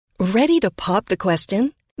Ready to pop the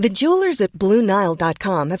question? The jewelers at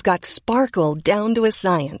BlueNile.com have got sparkle down to a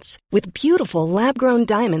science with beautiful lab-grown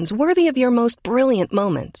diamonds worthy of your most brilliant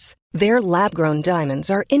moments. Their lab-grown diamonds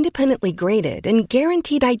are independently graded and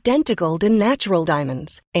guaranteed identical to natural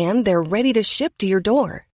diamonds, and they're ready to ship to your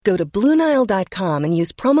door. Go to BlueNile.com and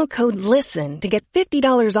use promo code LISTEN to get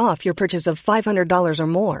 $50 off your purchase of $500 or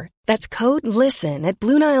more. That's code LISTEN at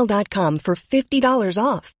BlueNile.com for $50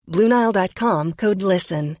 off. BlueNile.com, code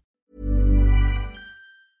LISTEN.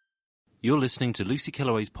 You're listening to Lucy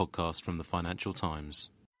Kellaway's podcast from the Financial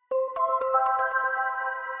Times.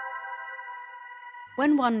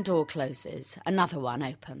 When one door closes, another one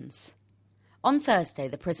opens. On Thursday,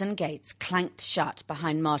 the prison gates clanked shut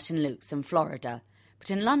behind Martin Lukes in Florida,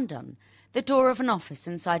 but in London, the door of an office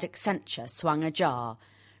inside Accenture swung ajar,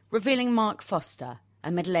 revealing Mark Foster,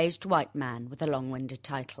 a middle-aged white man with a long-winded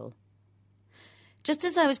title. Just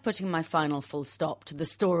as I was putting my final full stop to the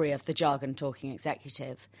story of the jargon-talking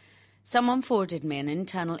executive, someone forwarded me an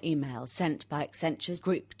internal email sent by Accenture's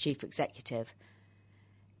group chief executive.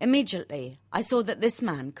 Immediately, I saw that this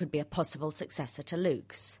man could be a possible successor to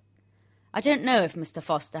Lukes. I don't know if Mr.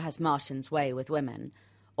 Foster has Martin's way with women,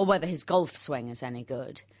 or whether his golf swing is any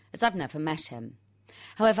good, as I've never met him.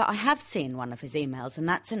 However, I have seen one of his emails, and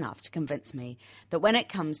that's enough to convince me that when it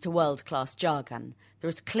comes to world-class jargon, there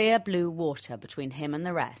is clear blue water between him and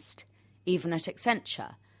the rest, even at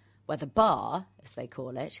Accenture, where the bar, as they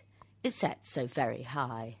call it, is set so very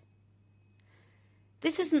high.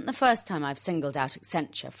 This isn't the first time I've singled out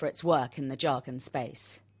Accenture for its work in the jargon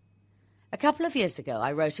space. A couple of years ago,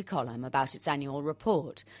 I wrote a column about its annual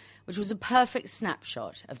report, which was a perfect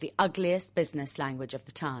snapshot of the ugliest business language of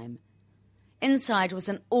the time. Inside was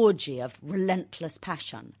an orgy of relentless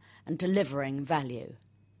passion and delivering value.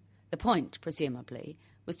 The point, presumably,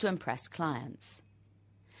 was to impress clients.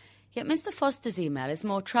 Yet Mr. Foster's email is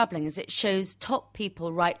more troubling as it shows top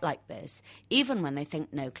people write like this, even when they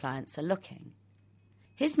think no clients are looking.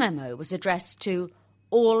 His memo was addressed to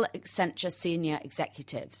all Accenture senior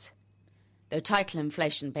executives. Though title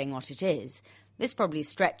inflation being what it is, this probably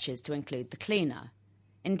stretches to include the cleaner.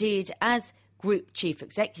 Indeed, as Group Chief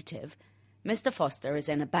Executive, Mr. Foster is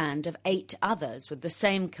in a band of 8 others with the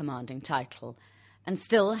same commanding title and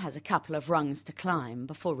still has a couple of rungs to climb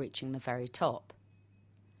before reaching the very top.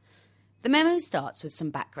 The memo starts with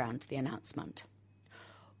some background to the announcement.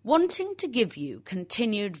 Wanting to give you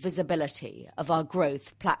continued visibility of our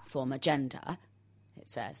growth platform agenda, it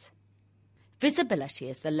says. Visibility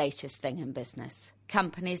is the latest thing in business.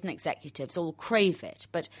 Companies and executives all crave it,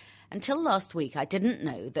 but until last week I didn't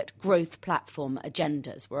know that growth platform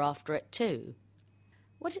agendas were after it too.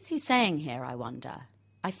 What is he saying here, I wonder?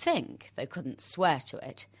 I think, though couldn't swear to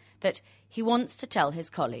it, that he wants to tell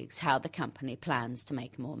his colleagues how the company plans to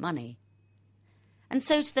make more money. And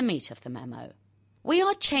so to the meat of the memo. We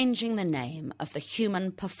are changing the name of the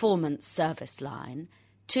Human Performance Service line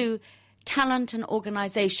to Talent and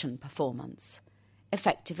Organisation Performance,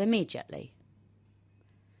 effective immediately.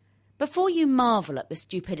 Before you marvel at the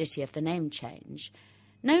stupidity of the name change,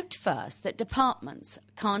 note first that departments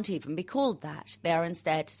can't even be called that. They are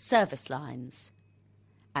instead service lines.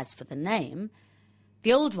 As for the name,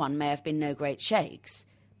 the old one may have been no great shakes,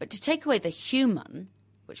 but to take away the human,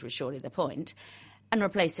 which was surely the point, and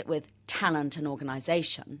replace it with talent and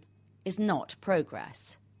organisation is not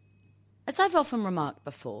progress. As I've often remarked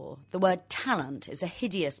before, the word talent is a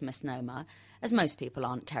hideous misnomer, as most people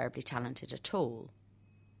aren't terribly talented at all.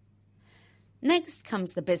 Next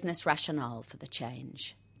comes the business rationale for the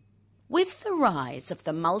change. With the rise of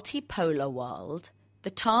the multipolar world, the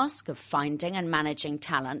task of finding and managing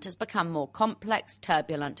talent has become more complex,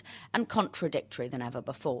 turbulent, and contradictory than ever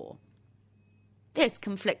before. This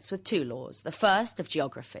conflicts with 2 laws, the first of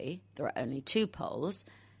geography, there are only 2 poles,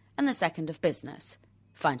 and the second of business.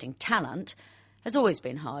 Finding talent has always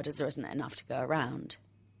been hard as there isn't enough to go around.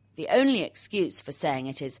 The only excuse for saying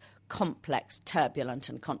it is complex, turbulent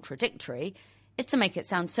and contradictory is to make it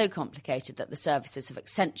sound so complicated that the services of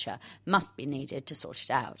Accenture must be needed to sort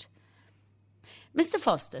it out. Mr.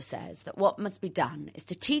 Foster says that what must be done is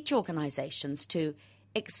to teach organisations to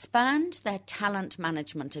expand their talent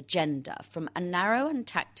management agenda from a narrow and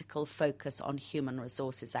tactical focus on human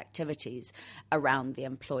resources activities around the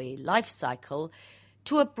employee life cycle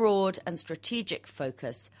to a broad and strategic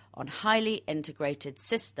focus on highly integrated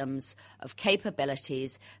systems of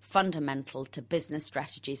capabilities fundamental to business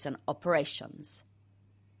strategies and operations.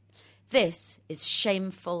 This is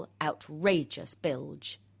shameful, outrageous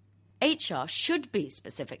bilge. HR should be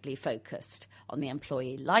specifically focused on the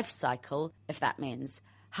employee life cycle, if that means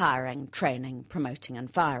hiring, training, promoting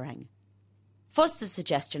and firing. Foster's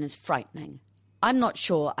suggestion is frightening. I'm not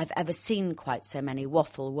sure I've ever seen quite so many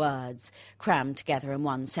waffle words crammed together in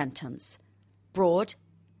one sentence. Broad,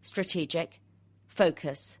 strategic,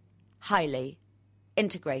 focus, highly,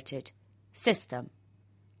 integrated, system,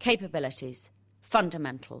 capabilities,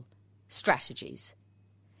 fundamental, strategies.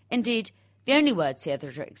 Indeed, the only words here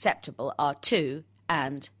that are acceptable are to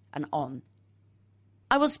and on.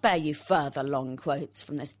 I will spare you further long quotes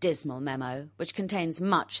from this dismal memo, which contains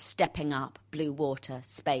much stepping up, blue water,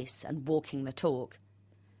 space, and walking the talk.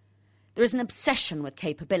 There is an obsession with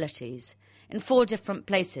capabilities. In 4 different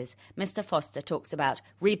places, Mr. Foster talks about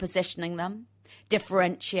repositioning them,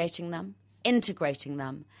 differentiating them, integrating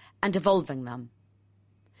them, and evolving them.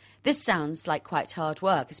 This sounds like quite hard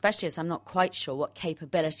work, especially as I'm not quite sure what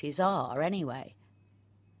capabilities are anyway.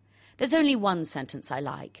 There's only one sentence I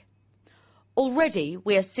like. Already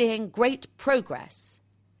we are seeing great progress,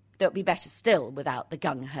 though it would be better still without the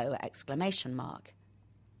gung-ho exclamation mark.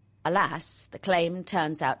 Alas, the claim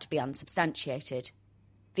turns out to be unsubstantiated.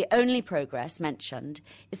 The only progress mentioned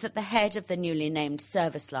is that the head of the newly named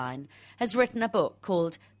service line has written a book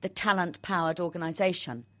called The Talent-Powered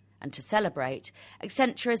Organisation, and to celebrate,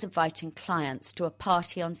 Accenture is inviting clients to a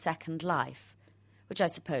party on Second Life, which I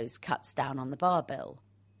suppose cuts down on the bar bill.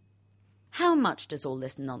 How much does all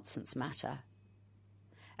this nonsense matter?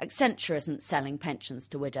 Accenture isn't selling pensions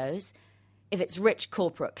to widows. If its rich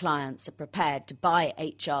corporate clients are prepared to buy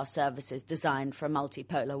HR services designed for a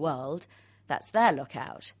multipolar world, that's their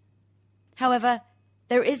lookout. However,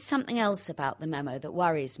 there is something else about the memo that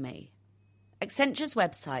worries me. Accenture's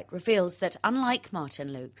website reveals that, unlike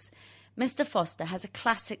Martin Lukes, Mr. Foster has a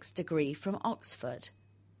classics degree from Oxford.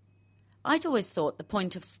 I'd always thought the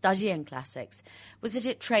point of studying classics was that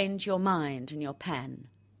it trained your mind and your pen.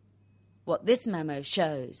 What this memo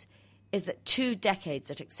shows is that 2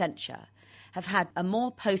 decades at Accenture have had a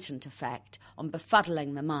more potent effect on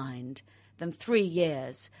befuddling the mind than 3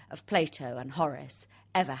 years of Plato and Horace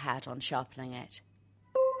ever had on sharpening it.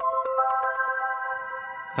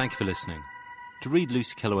 Thank you for listening. To read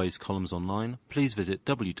Lucy Kellaway's columns online, please visit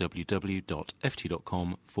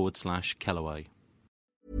www.ft.com/Kellaway.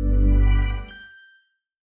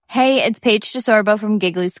 Hey, it's Paige DeSorbo from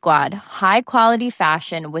Giggly Squad. High quality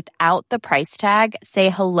fashion without the price tag. Say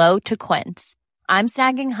hello to Quince. I'm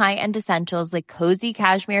snagging high-end essentials like cozy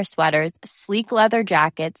cashmere sweaters, sleek leather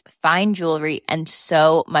jackets, fine jewelry, and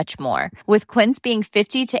so much more. With Quince being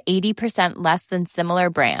 50 to 80% less than similar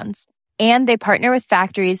brands. And they partner with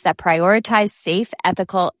factories that prioritize safe,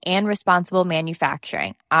 ethical, and responsible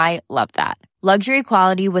manufacturing. I love that. Luxury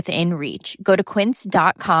quality within reach. Go to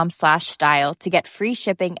quince.com/style to get free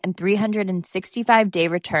shipping and 365-day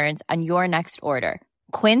returns on your next order.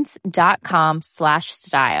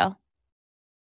 Quince.com/style.